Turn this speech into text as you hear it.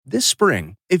This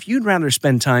spring, if you'd rather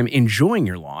spend time enjoying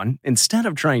your lawn instead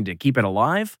of trying to keep it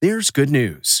alive, there's good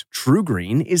news. True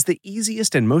Green is the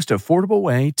easiest and most affordable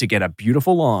way to get a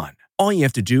beautiful lawn. All you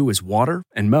have to do is water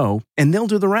and mow, and they'll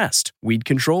do the rest. Weed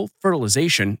control,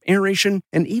 fertilization, aeration,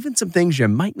 and even some things you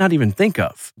might not even think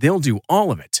of. They'll do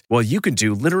all of it, while you can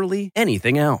do literally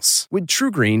anything else. With True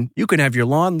Green, you can have your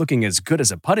lawn looking as good as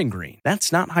a putting green.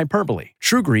 That's not hyperbole.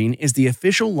 True Green is the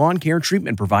official lawn care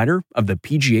treatment provider of the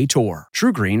PGA Tour.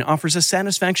 True Green offers a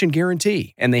satisfaction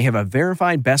guarantee, and they have a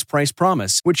verified best price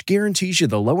promise, which guarantees you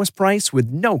the lowest price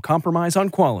with no compromise on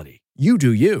quality. You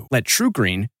do you. Let True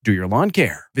Green do your lawn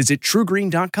care. Visit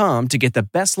truegreen.com to get the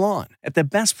best lawn at the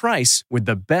best price with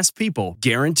the best people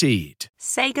guaranteed.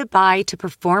 Say goodbye to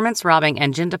performance-robbing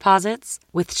engine deposits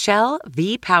with Shell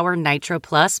V-Power Nitro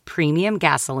Plus Premium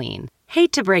Gasoline.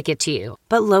 Hate to break it to you,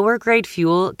 but lower-grade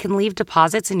fuel can leave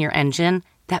deposits in your engine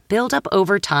that build up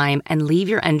over time and leave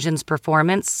your engine's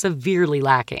performance severely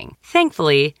lacking.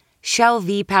 Thankfully, Shell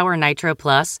V-Power Nitro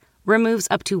Plus removes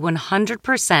up to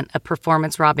 100% of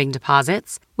performance-robbing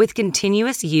deposits with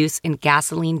continuous use in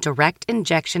gasoline direct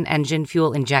injection engine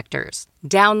fuel injectors.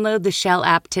 Download the Shell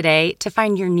app today to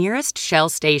find your nearest Shell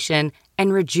station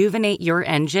and rejuvenate your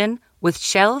engine with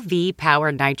Shell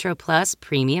V-Power Nitro Plus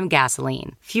Premium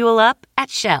Gasoline. Fuel up at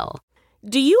Shell.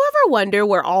 Do you ever wonder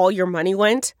where all your money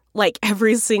went? Like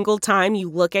every single time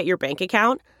you look at your bank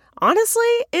account? Honestly,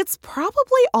 it's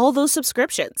probably all those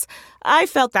subscriptions. I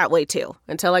felt that way too,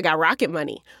 until I got Rocket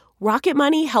Money. Rocket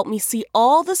Money helped me see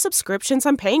all the subscriptions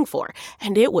I'm paying for,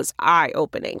 and it was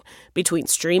eye-opening. Between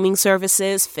streaming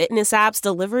services, fitness apps,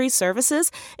 delivery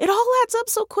services, it all adds up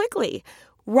so quickly.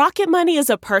 Rocket Money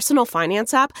is a personal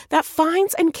finance app that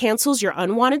finds and cancels your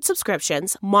unwanted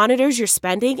subscriptions, monitors your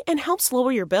spending, and helps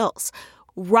lower your bills.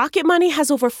 Rocket Money has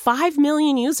over 5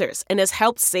 million users and has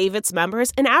helped save its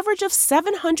members an average of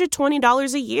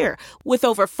 $720 a year, with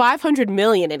over 500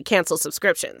 million in canceled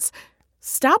subscriptions.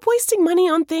 Stop wasting money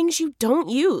on things you don't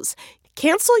use.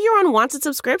 Cancel your unwanted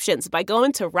subscriptions by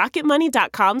going to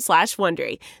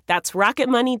rocketmoney.com/Wondery. That's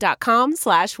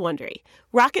rocketmoney.com/Wondery.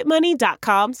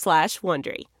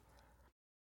 rocketmoney.com/Wondery.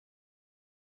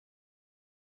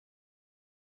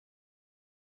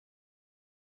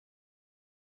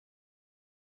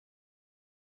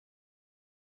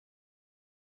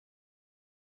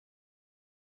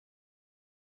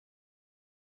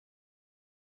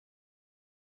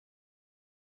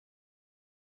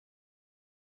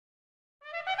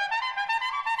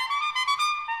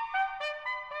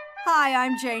 Hi,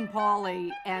 I'm Jane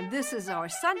Pauley, and this is our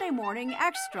Sunday Morning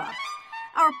Extra,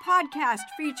 our podcast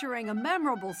featuring a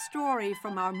memorable story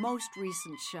from our most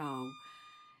recent show.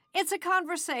 It's a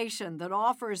conversation that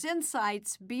offers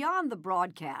insights beyond the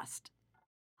broadcast.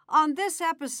 On this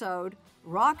episode,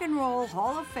 Rock and Roll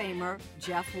Hall of Famer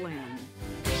Jeff Lynne.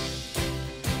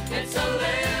 It's a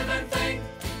living thing.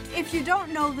 If you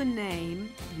don't know the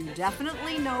name, you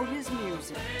definitely know his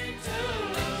music.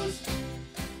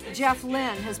 Jeff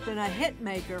Lynne has been a hit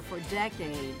maker for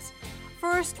decades,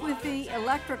 first with the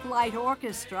Electric Light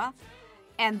Orchestra,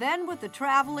 and then with the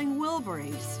Traveling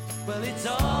Wilburys. Well, it's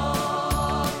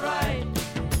all right,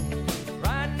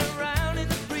 riding around in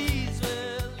the breeze.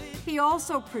 Well, He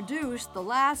also produced the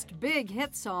last big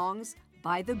hit songs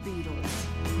by the Beatles.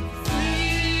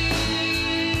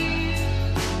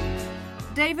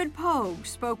 David Pogue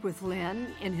spoke with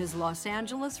Lynne in his Los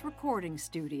Angeles recording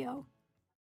studio.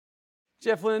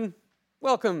 Jeff Lynne,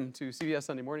 welcome to CBS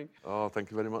Sunday Morning. Oh,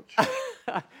 thank you very much.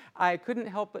 I couldn't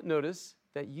help but notice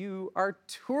that you are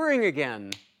touring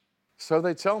again. So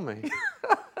they tell me.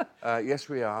 Yes,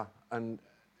 we are, and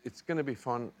it's going to be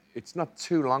fun. It's not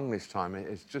too long this time.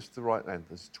 It's just the right length.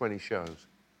 There's 20 shows.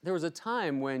 There was a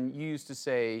time when you used to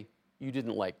say you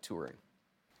didn't like touring.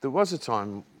 There was a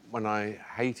time when I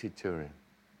hated touring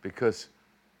because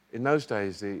in those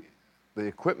days the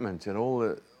equipment and all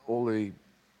the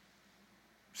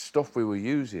stuff we were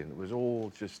using was all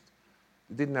just,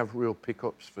 we didn't have real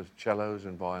pickups for cellos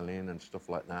and violin and stuff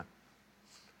like that.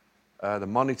 The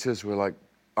monitors were like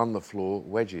on the floor,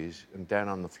 wedges, and down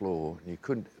on the floor. And you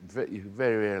could very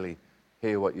rarely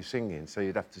hear what you're singing, so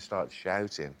you'd have to start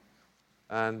shouting.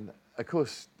 And of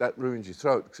course, that ruins your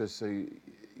throat because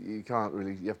you can't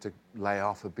really, you have to lay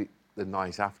off a bit the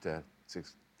night after to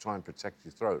try and protect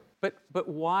your throat. But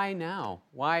why now?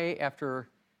 Why after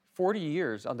 40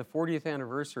 years, on the 40th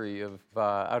anniversary of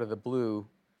Out of the Blue,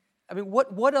 I mean,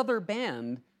 what other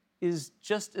band is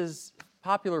just as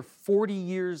popular 40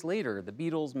 years later? The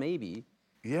Beatles, maybe.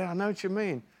 Yeah, I know what you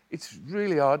mean. It's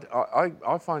really odd.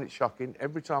 I find it shocking.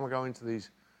 Every time I go into these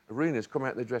arenas, come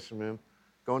out of the dressing room,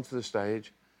 go onto the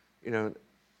stage, you know,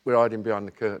 we're hiding behind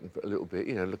the curtain for a little bit,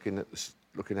 you know, looking at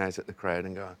looking out at the crowd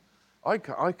and going,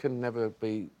 I can never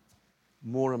be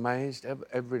more amazed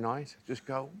every night. Just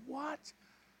go, what?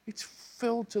 It's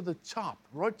filled to the top,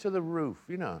 right to the roof,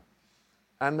 you know.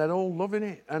 And they're all loving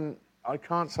it. And I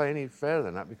can't say any fairer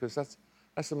than that, because that's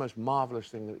the most marvelous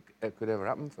thing that could ever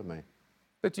happen for me.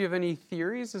 But do you have any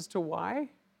theories as to why?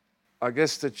 I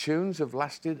guess the tunes have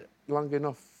lasted long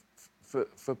enough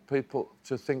for people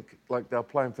to think like they're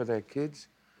playing for their kids,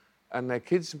 and their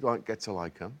kids might get to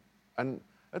like them. And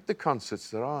at the concerts,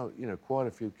 there are, you know, quite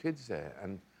a few kids there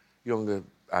and younger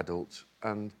adults,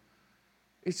 and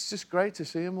it's just great to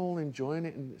see them all enjoying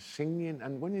it and singing.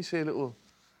 And when you see a little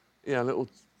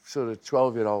sort of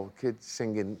 12-year-old kid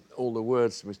singing all the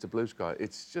words to Mr. Blue Sky,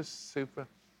 it's just super.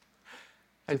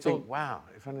 I think, wow,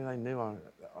 if only they knew I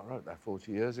wrote that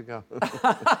 40 years ago.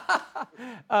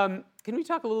 Can we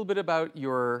talk a little bit about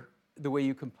the way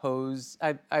you compose?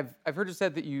 I've heard it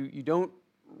said that you don't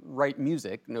write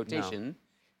music notation,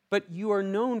 but you are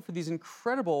known for these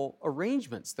incredible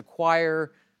arrangements. The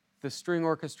choir, the string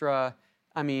orchestra.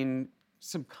 I mean,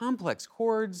 some complex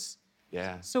chords.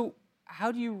 Yeah. So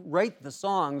how do you write the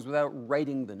songs without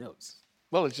writing the notes?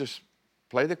 Well, it's just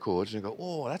play the chords and go,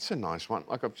 oh, that's a nice one.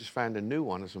 Like I've just found a new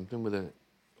one or something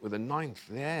with a ninth.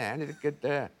 Yeah, I need to get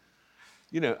there.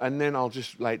 You know, and then I'll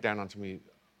just lay it down onto my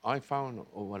iPhone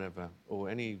or whatever,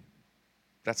 or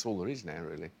that's all there is now,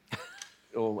 really.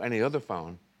 Or any other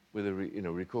phone with a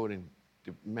recording,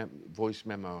 voice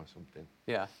memo or something.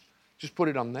 Yeah. Just put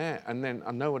it on there, and then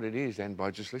I know what it is then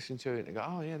by just listening to it and go,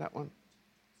 oh yeah, that one.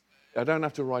 I don't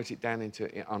have to write it down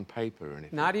on paper or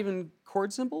anything. Not even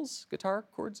chord symbols, guitar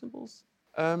chord symbols?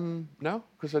 No,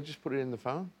 because I just put it in the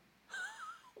phone.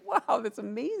 Wow, that's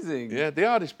amazing. Yeah, the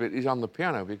hardest bit is on the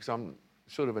piano, because I'm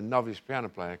sort of a novice piano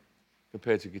player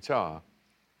compared to guitar.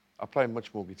 I play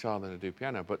much more guitar than I do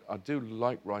piano, but I do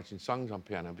like writing songs on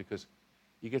piano because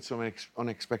you get some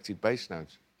unexpected bass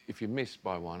notes. If you miss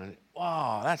by one, and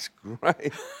wow, that's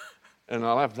great. And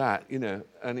I'll have that, you know.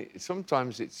 And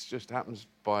sometimes it just happens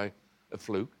by a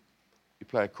fluke. You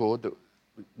play a chord that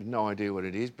with no idea what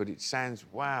it is, but it sounds,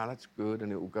 wow, that's good,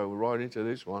 and it will go right into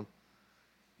this one.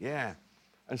 Yeah.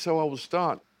 And so I will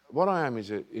start. What I am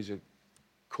is a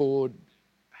chord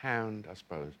hound, I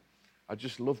suppose. I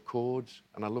just love chords,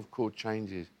 and I love chord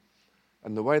changes.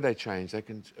 And the way they change, they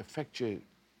can affect you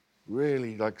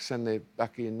really, like send the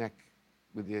back of your neck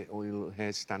with all your little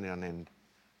hairs standing on end,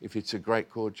 if it's a great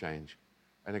chord change.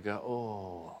 And they go,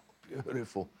 oh,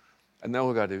 beautiful. And then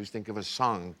all I got to do is think of a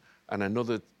song and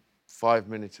another 5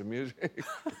 minutes of music.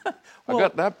 I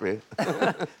got that bit.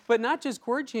 But not just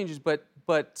chord changes, but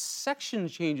section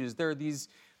changes. There are these,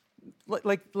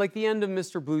 like the end of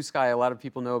Mr. Blue Sky. A lot of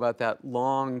people know about that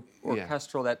long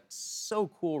orchestral, that so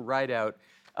cool ride out.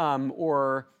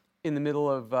 Or in the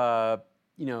middle of,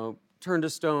 Turn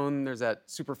to Stone, there's that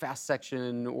super fast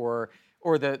section, or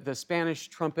the Spanish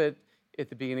trumpet at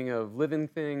the beginning of Living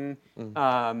Thing.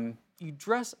 You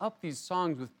dress up these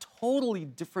songs with totally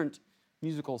different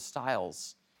musical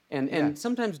styles, and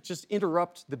sometimes just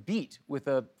interrupt the beat with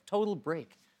a total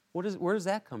break. Where does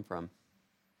that come from?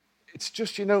 It's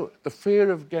just, the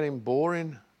fear of getting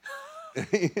boring.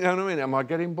 You know what I mean? Am I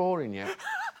getting boring yet?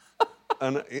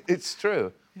 And it's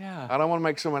true. Yeah. I don't want to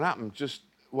make something happen. Just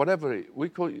whatever. We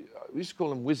used to call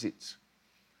them whizzits.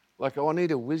 Like, I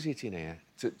need a whizzit in here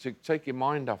to take your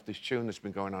mind off this tune that's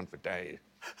been going on for days.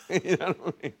 You know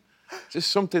what I mean?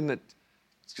 Just something that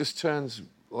just turns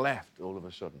left all of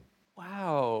a sudden.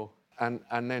 Wow. And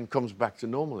then comes back to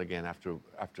normal again after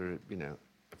a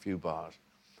few bars.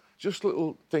 Just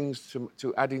little things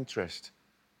to add interest,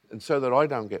 and so that I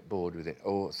don't get bored with it,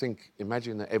 or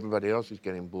imagine that everybody else is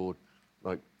getting bored,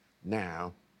 like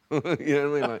now. You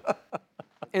know what I mean? Like,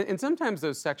 and sometimes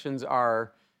those sections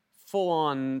are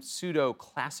full-on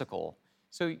pseudo-classical.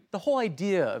 So the whole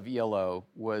idea of ELO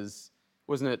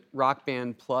wasn't it rock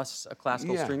band plus a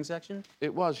classical string section?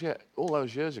 It was, yeah. All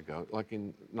those years ago, like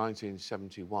in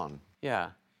 1971. Yeah.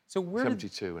 So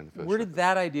 72 in the first where did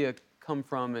that idea come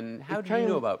from, and how did you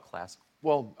know about classical?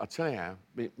 Well, I'll tell you how.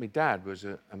 My dad was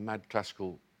a mad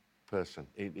classical person.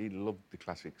 He loved the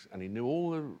classics, and he knew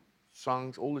all the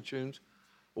songs, all the tunes,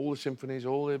 all the symphonies,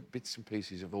 all the bits and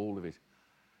pieces of all of it.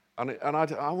 And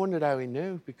I wondered how he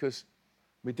knew, because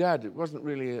my dad, it wasn't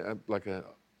really like a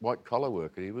white-collar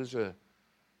worker. He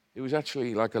was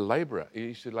actually like a labourer. He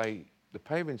used to lay the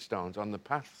paving stones on the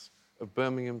paths of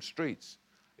Birmingham streets.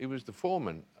 He was the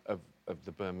foreman of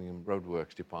the Birmingham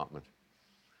Roadworks department.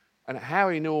 And how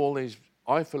he knew all these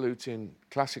highfalutin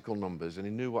classical numbers, and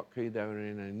he knew what key they were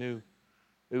in, and he knew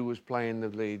who was playing the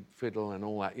lead fiddle and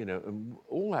all that, and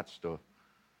all that stuff.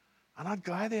 And I'd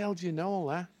go, how the hell do you know all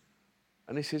that?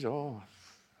 And he says, oh,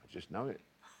 just know it.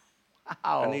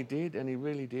 Wow. And he did, and he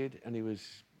really did. And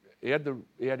he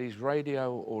had his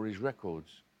radio or his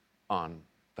records on.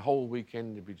 The whole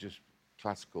weekend it'd be just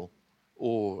classical.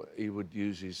 Or he would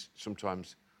use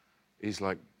sometimes his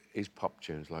pop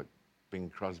tunes like Bing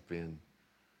Crosby and,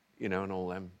 and all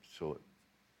them sort.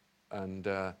 And,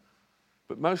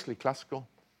 but mostly classical.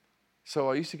 So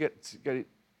I used to get it,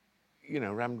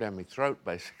 rammed down my throat,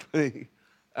 basically.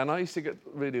 And I used to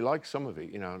really like some of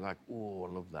it, like, oh,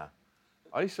 I love that.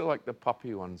 I used to like the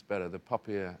poppy ones better, the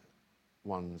poppier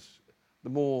ones, the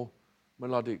more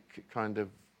melodic, kind of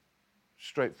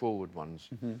straightforward ones,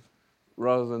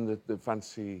 rather than the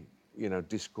fancy,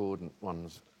 discordant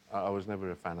ones. I was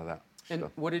never a fan of that And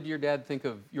stuff. what did your dad think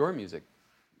of your music?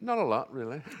 Not a lot,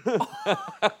 really.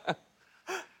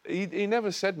 He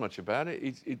never said much about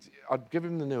it. I'd give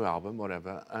him the new album,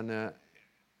 whatever, and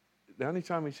the only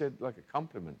time he said like a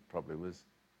compliment probably was,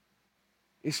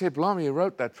 he said, "Blimey, you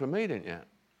wrote that for me, didn't you?"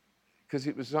 Because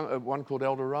it was one called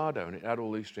El Dorado, and it had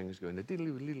all these strings going, the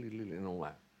diddly diddly and all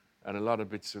that, and a lot of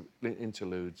bits of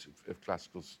interludes of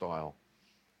classical style,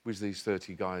 with these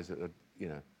 30 guys that had,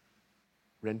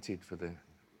 rented for the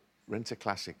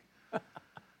Rent-A-Classic.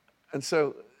 And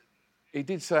so he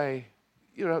did say,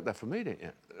 "You wrote that for me, didn't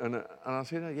you?" And I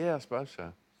said, "Yeah, I suppose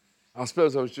so." I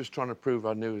suppose I was just trying to prove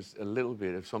I knew a little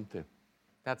bit of something.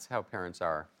 That's how parents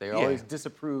are. They Yeah. always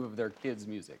disapprove of their kids'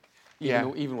 music,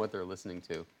 even what they're listening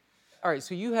to. All right,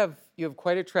 so you have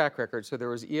quite a track record. So there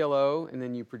was ELO, and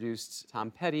then you produced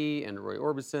Tom Petty and Roy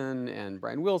Orbison and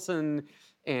Brian Wilson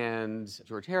and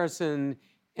George Harrison,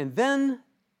 and then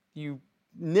you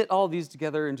knit all these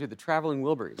together into the Traveling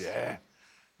Wilburys. Yeah.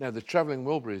 Now, the Traveling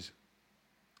Wilburys,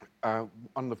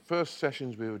 on the first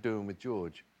sessions we were doing with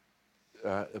George,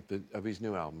 of his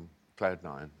new album,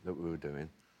 Cloud9, that we were doing,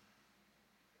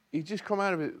 he just come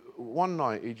out of it one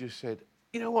night, he just said,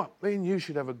 "You know what, me and you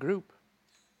should have a group."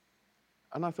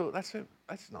 And I thought, that's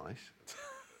nice.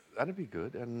 That'd be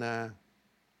good. And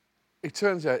it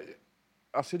turns out,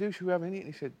 I said, "Who should we have in it?" And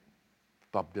he said,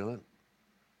 "Bob Dylan."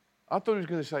 I thought he was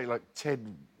going to say, like,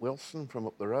 Ted Wilson from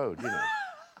up the road,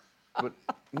 But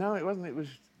no, it wasn't. It was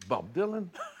Bob Dylan.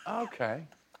 Okay,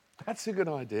 that's a good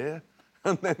idea.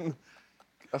 And then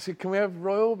I said, "Can we have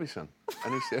Roy Orbison?"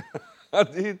 And he said, "I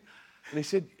did." And he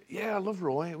said, "Yeah, I love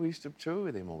Roy. We used to tour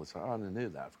with him all the time." I knew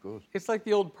that, of course. It's like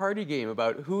the old party game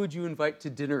about who would you invite to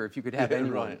dinner if you could have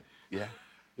anyone. Right. Yeah.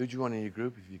 Who'd you want in your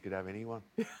group if you could have anyone?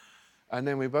 And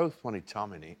then we both wanted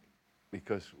Tom in it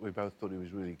because we both thought he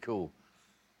was really cool.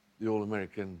 The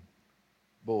all-American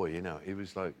boy, He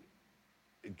was like,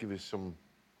 he'd give us some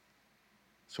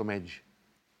edge.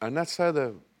 And that's how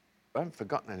I haven't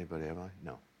forgotten anybody, have I?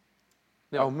 No.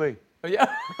 No. Oh, me. Oh,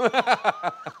 yeah.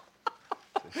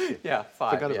 Yeah,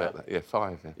 5. Forgot about that. Yeah,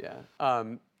 5. Yeah.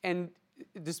 Yeah. And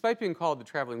despite being called the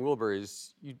Traveling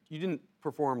Wilburys, you didn't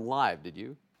perform live, did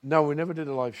you? No, we never did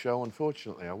a live show,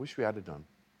 unfortunately. I wish we had done.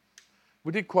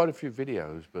 We did quite a few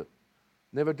videos, but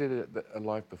never did a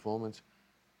live performance.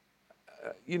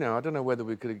 I don't know whether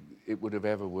it would have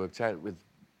ever worked out with,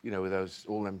 with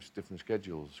all them different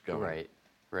schedules going.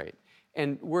 Right.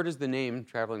 And where does the name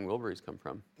Traveling Wilburys come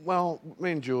from? Well,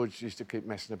 me and George used to keep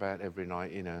messing about every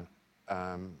night,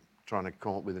 trying to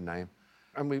come up with a name.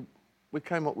 And we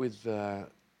came up with a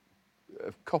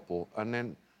couple, and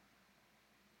then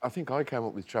I think I came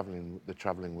up with the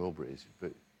Traveling Wilburys,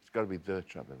 but it's got to be the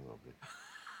Traveling Wilburys.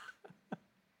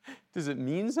 Does it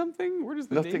mean something? Where does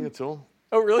the Nothing name... at all.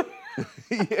 Oh, really?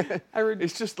 Yeah.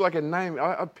 It's just like a name.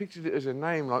 I pictured it as a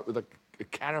name, like with a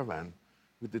caravan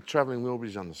with the Traveling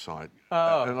Wilburys on the side.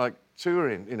 Oh. And like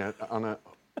touring, on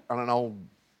an old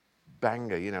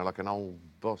banger, like an old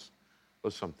bus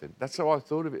or something. That's how I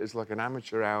thought of it, as like an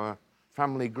amateur hour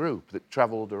family group that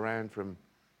travelled around from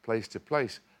place to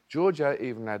place. George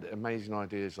even had amazing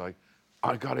ideas like,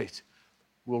 "I got it.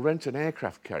 We'll rent an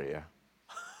aircraft carrier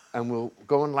and we'll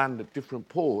go and land at different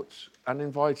ports and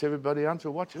invite everybody on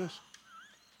to watch us.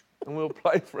 And we'll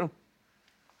play for them."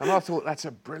 And I thought, that's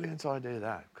a brilliant idea,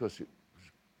 that, because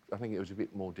I think it was a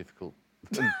bit more difficult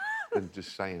than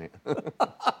just saying it.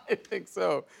 I think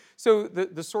so. So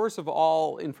the source of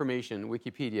all information,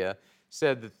 Wikipedia,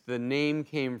 said that the name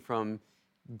came from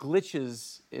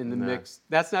glitches in the mix.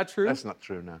 That's not true? That's not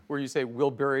true, no. Where you say,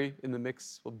 "We'll bury in the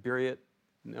mix, we'll bury it"?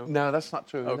 No? No, that's not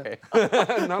true. Okay.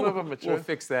 None of them are true. We'll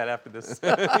fix that after this.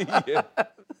 Yeah.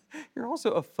 You're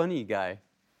also a funny guy.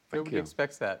 Nobody you.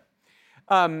 expects that.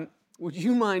 Would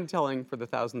you mind telling, for the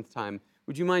 1000th time,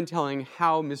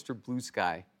 how Mr. Blue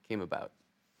Sky came about?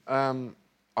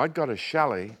 I'd got a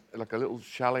chalet, like a little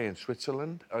chalet in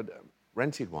Switzerland. I'd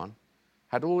rented one,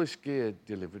 had all this gear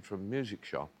delivered from a music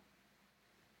shop,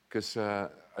 because I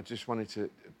I just wanted to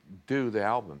do the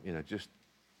album, just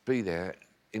be there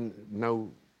in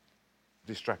no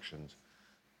distractions.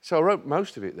 So I wrote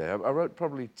most of it there. I wrote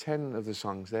probably 10 of the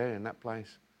songs there in that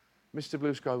place. Mr.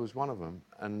 Blue Sky was one of them,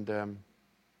 and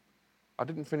I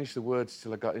didn't finish the words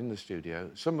till I got in the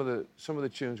studio. Some of the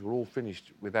tunes were all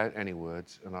finished without any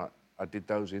words, and I did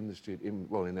those in the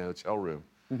studio, in the hotel room,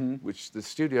 which the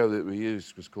studio that we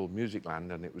used was called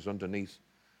Musicland, and it was underneath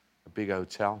a big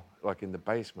hotel, like in the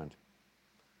basement.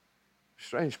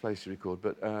 Strange place to record,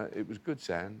 but it was good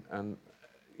sound, and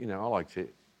I liked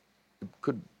it. It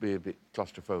could be a bit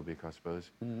claustrophobic, I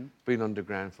suppose. Being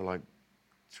underground for like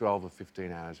 12 or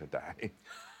 15 hours a day.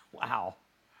 Wow.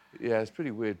 Yeah, it's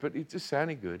pretty weird, but it just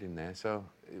sounded good in there, so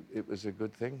it was a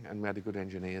good thing, and we had a good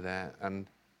engineer there. And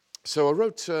so I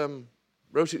wrote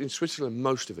it in Switzerland,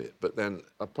 most of it, but then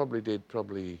I did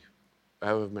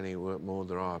however many more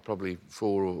there are, probably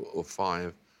 4 or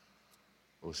 5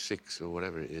 or 6 or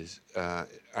whatever it is,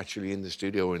 actually in the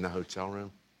studio or in the hotel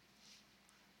room.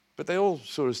 But they all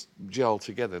sort of gel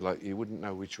together, like you wouldn't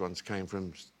know which ones came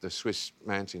from the Swiss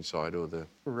mountainside or the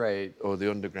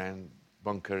underground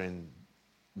bunker in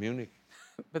Munich.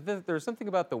 But there was something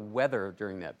about the weather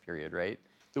during that period, right?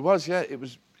 There was, yeah. It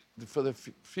was for the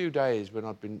few days when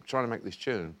I'd been trying to make this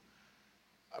tune.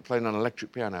 I played on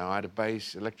electric piano. I had a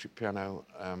bass, electric piano,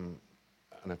 and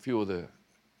a few other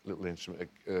little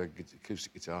instruments,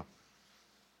 acoustic guitar.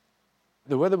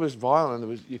 The weather was vile,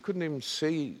 and you couldn't even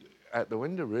see out the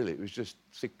window, really. It was just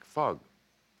thick fog.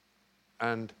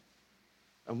 And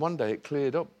one day it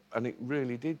cleared up, and it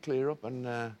really did clear up, and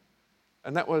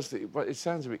that was, it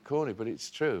sounds a bit corny, but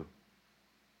it's true.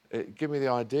 It gave me the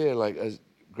idea, like, as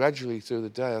gradually through the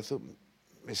day, I thought,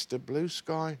 Mr. Blue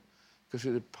Sky, because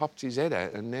it had popped his head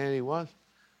out, and there he was,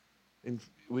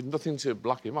 with nothing to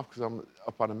block him off, because I'm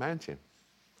up on a mountain.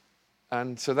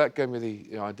 And so that gave me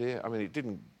the idea. I mean, it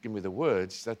didn't give me the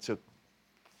words. That took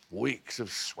weeks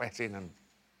of sweating and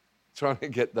trying to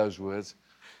get those words.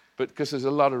 But because there's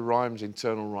a lot of rhymes,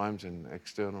 internal rhymes and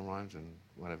external rhymes and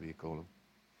whatever you call them.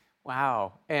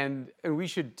 Wow. And we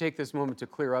should take this moment to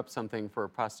clear up something for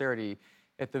posterity.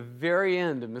 At the very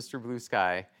end of Mr. Blue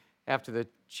Sky, after the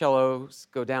cellos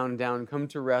go down and down, come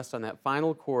to rest on that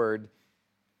final chord,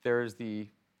 there's the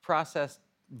processed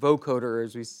vocoder,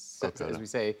 as we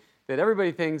say, that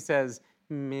everybody thinks says,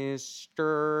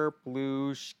 Mr.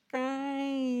 Blue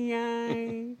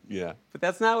Sky. Yeah. But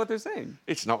that's not what they're saying.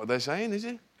 It's not what they're saying, is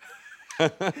it? You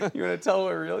want to tell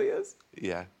what it really is?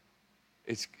 Yeah.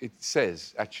 It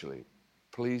says, actually,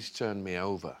 please turn me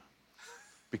over.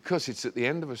 Because it's at the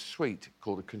end of a suite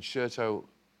called a Concerto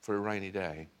for a Rainy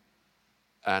Day.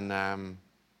 And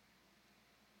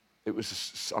it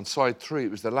was on side 3.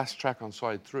 It was the last track on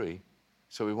side 3.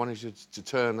 So we wanted to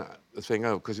turn the thing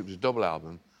over because it was a double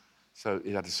album. So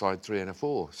it had a side 3 and a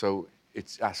 4. So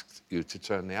it's asked you to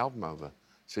turn the album over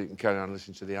so you can carry on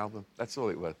listening to the album. That's all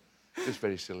it was. Just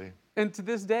very silly. And to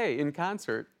this day, in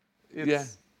concert,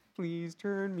 it's please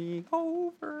turn me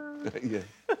over. Yeah.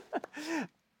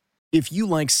 If you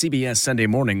like CBS Sunday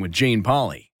Morning with Jane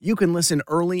Pauley, you can listen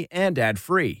early and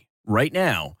ad-free right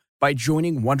now by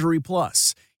joining Wondery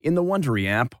Plus in the Wondery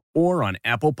app or on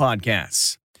Apple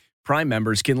Podcasts. Prime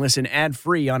members can listen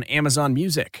ad-free on Amazon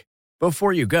Music.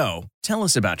 Before you go, tell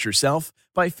us about yourself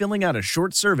by filling out a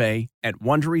short survey at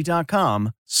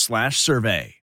Wondery.com/survey.